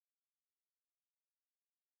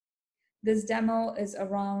This demo is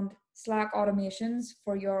around Slack automations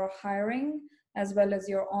for your hiring as well as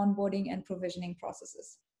your onboarding and provisioning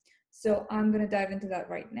processes. So I'm going to dive into that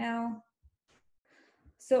right now.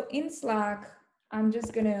 So in Slack, I'm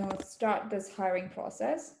just going to start this hiring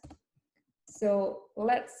process. So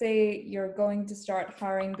let's say you're going to start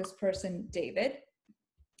hiring this person, David.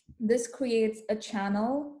 This creates a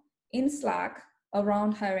channel in Slack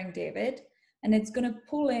around hiring David, and it's going to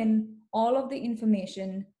pull in all of the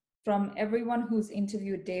information from everyone who's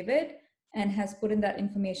interviewed David and has put in that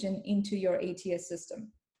information into your ATS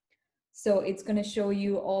system. So it's going to show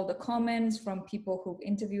you all the comments from people who've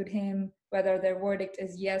interviewed him, whether their verdict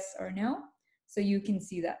is yes or no. So you can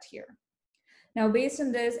see that here. Now, based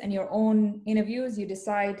on this and your own interviews, you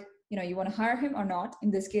decide, you want to hire him or not.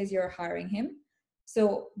 In this case, you're hiring him.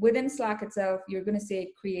 So within Slack itself, you're going to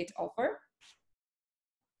say create offer.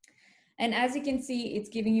 And as you can see, it's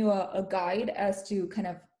giving you a guide as to kind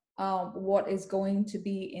of what is going to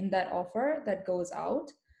be in that offer that goes out.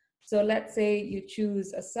 So let's say you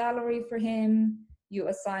choose a salary for him, you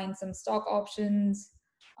assign some stock options,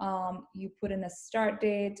 you put in a start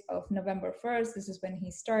date of November 1st. This is when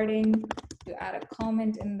he's starting. You add a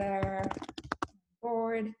comment in there,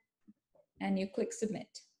 board, and you click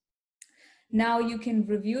submit. Now you can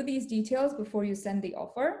review these details before you send the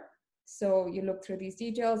offer. So you look through these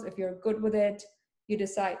details. If you're good with it, you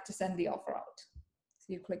decide to send the offer out.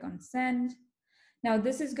 So you click on send. Now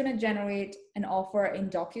this is going to generate an offer in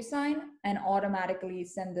DocuSign and automatically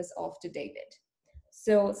send this off to David.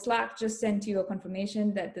 So Slack just sent you a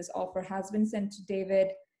confirmation that this offer has been sent to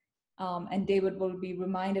David, and David will be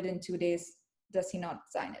reminded in 2 days, does he not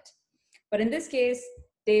sign it? But in this case,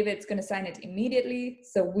 David's going to sign it immediately.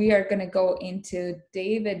 So we are going to go into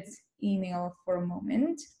David's email for a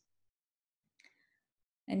moment.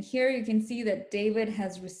 And here you can see that David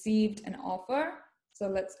has received an offer. So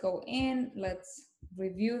let's go in, let's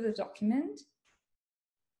review the document.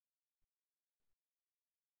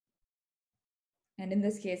 And in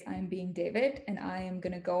this case, I'm being David, and I am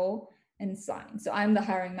going to go and sign. So I'm the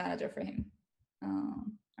hiring manager for him. All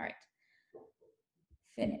right,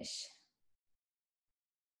 finish.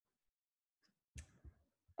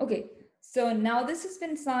 Okay, so now this has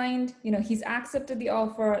been signed. He's accepted the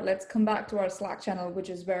offer. Let's come back to our Slack channel, which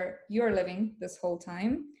is where you're living this whole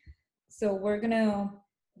time. So we're going to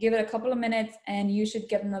give it a couple of minutes, and you should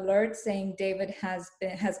get an alert saying David has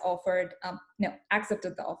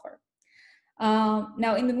accepted the offer.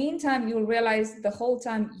 Now, in the meantime, you'll realize the whole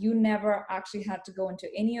time you never actually had to go into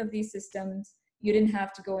any of these systems. You didn't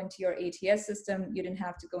have to go into your ATS system. You didn't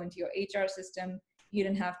have to go into your HR system. You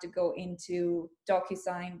didn't have to go into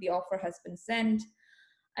DocuSign. The offer has been sent.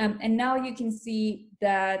 And now you can see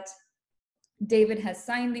that David has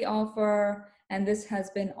signed the offer, and this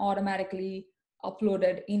has been automatically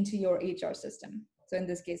uploaded into your HR system. So in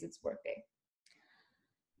this case, it's Workday.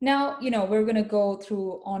 Now, we're going to go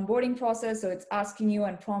through onboarding process. So it's asking you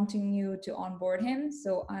and prompting you to onboard him.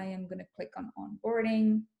 So I am going to click on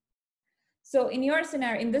onboarding. So in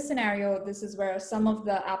this scenario, this is where some of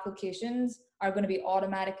the applications are going to be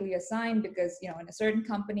automatically assigned because, in a certain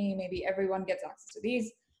company, maybe everyone gets access to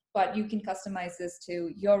these, but you can customize this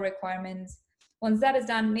to your requirements. Once that is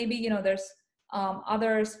done, maybe, there's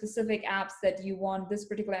other specific apps that you want this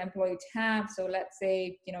particular employee to have. So let's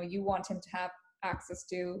say, you want him to have access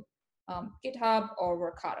to GitHub or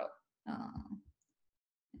Workato.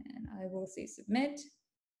 And I will say submit.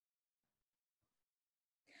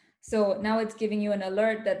 So now it's giving you an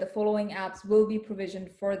alert that the following apps will be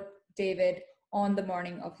provisioned for David on the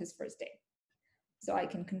morning of his first day. So I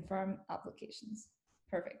can confirm applications.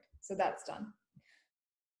 Perfect. So that's done.